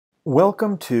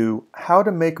Welcome to How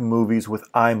to Make Movies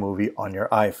with iMovie on your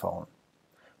iPhone.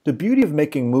 The beauty of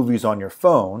making movies on your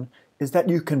phone is that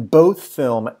you can both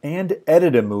film and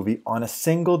edit a movie on a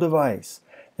single device,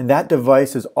 and that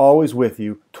device is always with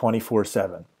you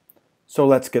 24/7. So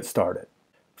let's get started.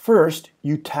 First,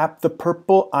 you tap the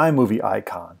purple iMovie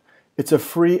icon. It's a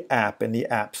free app in the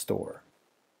App Store.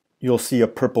 You'll see a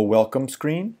purple welcome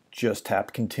screen. Just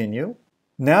tap Continue.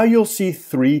 Now you'll see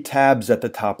three tabs at the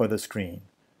top of the screen: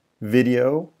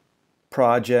 Video,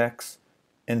 Projects,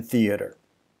 and Theater.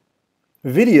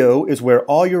 Video is where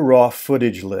all your raw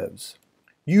footage lives,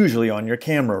 usually on your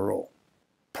camera roll.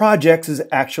 Projects is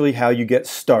actually how you get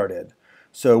started,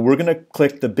 so we're going to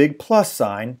click the big plus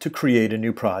sign to create a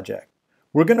new project.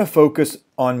 We're going to focus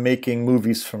on making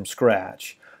movies from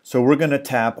scratch, so we're going to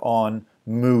tap on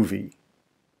Movie.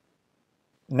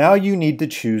 Now you need to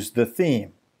choose the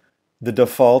theme. The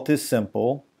default is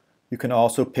simple. You can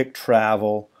also pick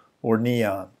travel or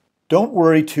neon. Don't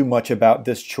worry too much about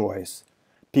this choice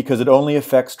because it only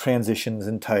affects transitions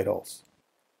and titles.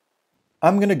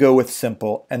 I'm going to go with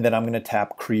simple, and then I'm going to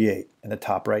tap Create in the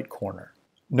top right corner.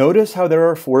 Notice how there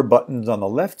are 4 buttons on the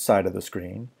left side of the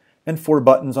screen and 4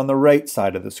 buttons on the right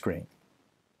side of the screen.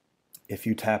 If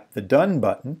you tap the Done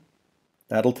button,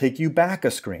 that'll take you back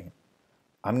a screen.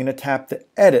 I'm going to tap the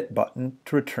Edit button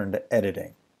to return to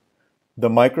editing. The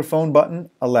microphone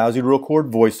button allows you to record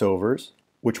voiceovers,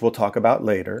 which we'll talk about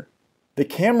later. The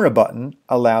camera button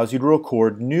allows you to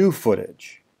record new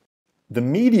footage. The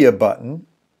media button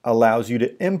allows you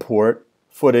to import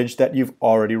footage that you've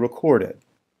already recorded.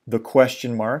 The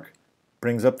question mark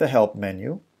brings up the help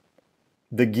menu.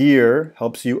 The gear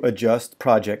helps you adjust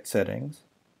project settings.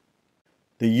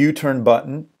 The U-turn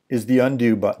button is the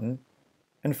undo button.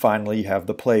 And finally, you have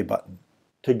the play button.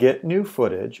 To get new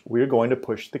footage, we're going to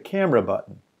push the camera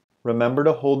button. Remember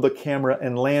to hold the camera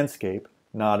in landscape,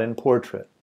 not in portrait.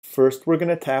 First, we're going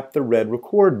to tap the red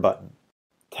record button.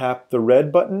 Tap the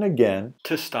red button again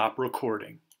to stop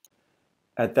recording.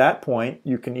 At that point,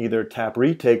 you can either tap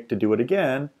retake to do it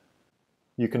again,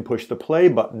 you can push the play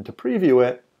button to preview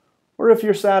it, or if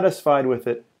you're satisfied with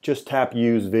it, just tap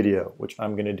use video, which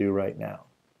I'm going to do right now.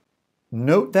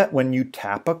 Note that when you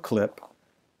tap a clip,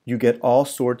 you get all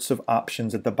sorts of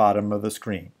options at the bottom of the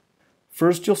screen.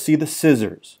 First, you'll see the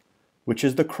scissors, which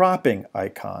is the cropping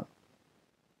icon.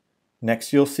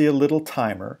 Next, you'll see a little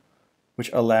timer,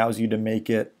 which allows you to make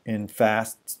it in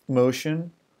fast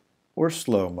motion or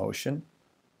slow motion.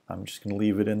 I'm just going to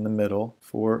leave it in the middle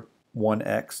for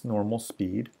 1x normal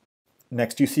speed.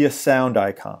 Next, you see a sound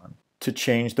icon to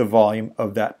change the volume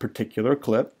of that particular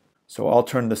clip. So I'll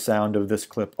turn the sound of this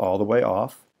clip all the way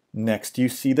off. Next, you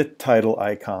see the title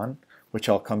icon, which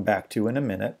I'll come back to in a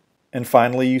minute. And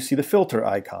finally, you see the filter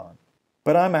icon.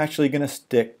 But I'm actually going to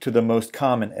stick to the most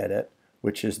common edit,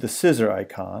 which is the scissor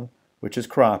icon, which is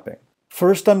cropping.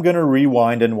 First, I'm going to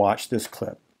rewind and watch this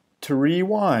clip. To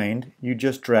rewind, you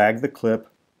just drag the clip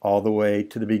all the way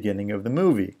to the beginning of the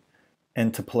movie.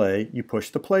 And to play, you push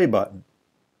the play button.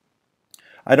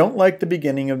 I don't like the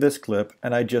beginning of this clip,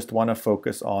 and I just want to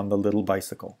focus on the little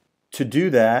bicycle. To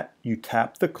do that, you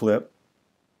tap the clip,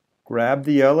 grab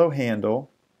the yellow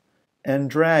handle, and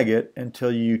drag it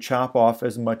until you chop off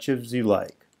as much as you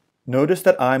like. Notice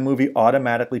that iMovie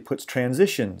automatically puts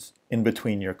transitions in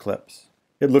between your clips.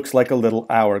 It looks like a little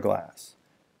hourglass.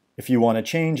 If you want to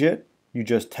change it, you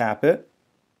just tap it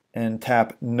and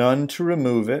tap None to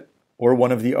remove it, or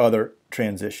one of the other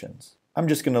transitions. I'm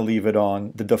just going to leave it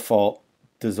on the default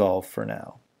dissolve for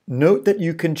now. Note that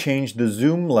you can change the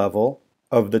zoom level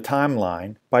of the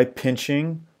timeline by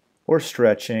pinching or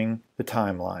stretching the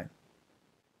timeline.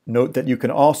 Note that you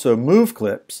can also move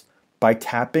clips by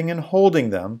tapping and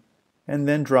holding them and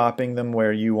then dropping them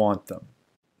where you want them.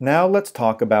 Now let's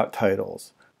talk about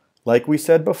titles. Like we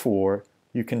said before,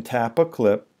 you can tap a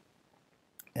clip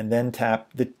and then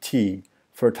tap the T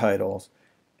for titles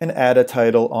and add a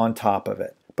title on top of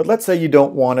it. But let's say you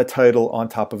don't want a title on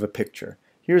top of a picture.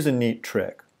 Here's a neat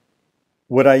trick.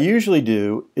 What I usually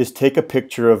do is take a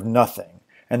picture of nothing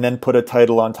and then put a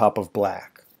title on top of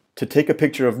black. To take a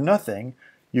picture of nothing,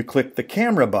 you click the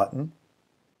camera button,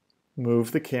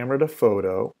 move the camera to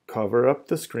photo, cover up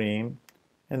the screen,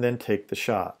 and then take the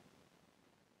shot.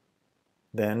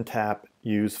 Then tap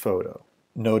Use Photo.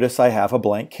 Notice I have a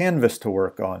blank canvas to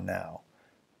work on now.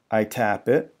 I tap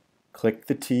it, click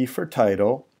the T for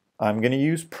title. I'm going to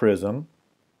use Prism.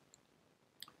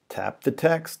 Tap the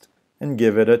text and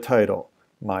give it a title,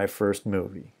 My First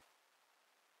Movie.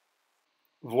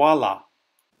 Voila!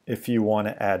 If you want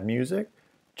to add music,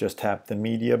 just tap the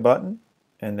media button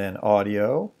and then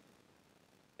audio.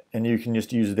 And you can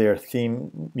just use their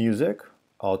theme music.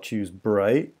 I'll choose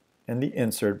Bright. and the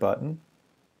insert button.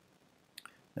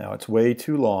 Now it's way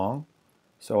too long,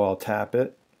 so I'll tap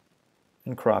it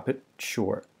and crop it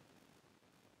short.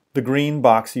 The green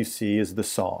box you see is the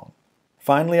song.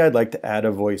 Finally, I'd like to add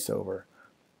a voiceover.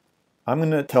 I'm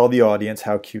going to tell the audience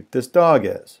how cute this dog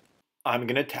is. I'm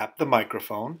going to tap the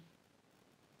microphone,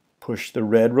 push the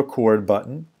red record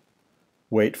button,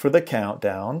 wait for the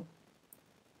countdown,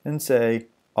 and say,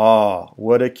 "Ah,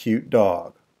 what a cute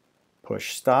dog."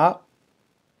 Push stop,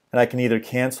 and I can either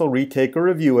cancel, retake, or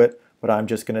review it, but I'm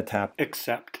just going to tap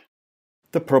accept.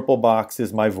 The purple box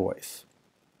is my voice.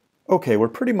 Okay, we're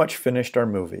pretty much finished our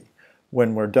movie.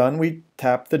 When we're done, we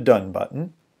tap the done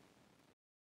button,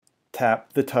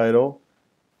 tap the title,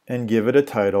 and give it a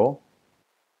title.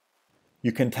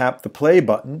 You can tap the play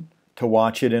button to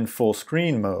watch it in full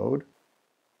screen mode,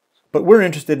 but we're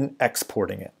interested in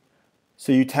exporting it.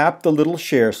 So you tap the little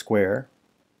share square.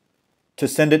 To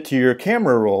send it to your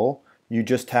camera roll, you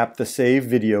just tap the Save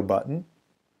Video button,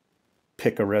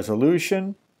 pick a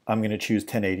resolution. I'm going to choose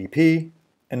 1080p,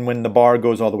 and when the bar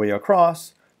goes all the way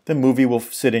across, the movie will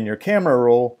sit in your camera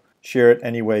roll. Share it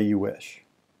any way you wish.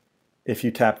 If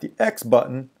you tap the X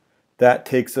button, that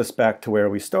takes us back to where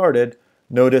we started.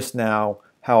 Notice now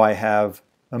how I have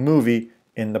a movie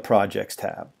in the Projects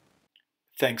tab.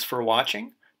 Thanks for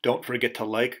watching. Don't forget to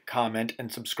like, comment,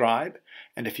 and subscribe.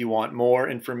 And if you want more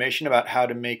information about how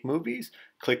to make movies,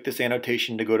 click this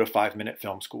annotation to go to 5 Minute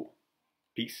Film School.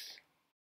 Peace.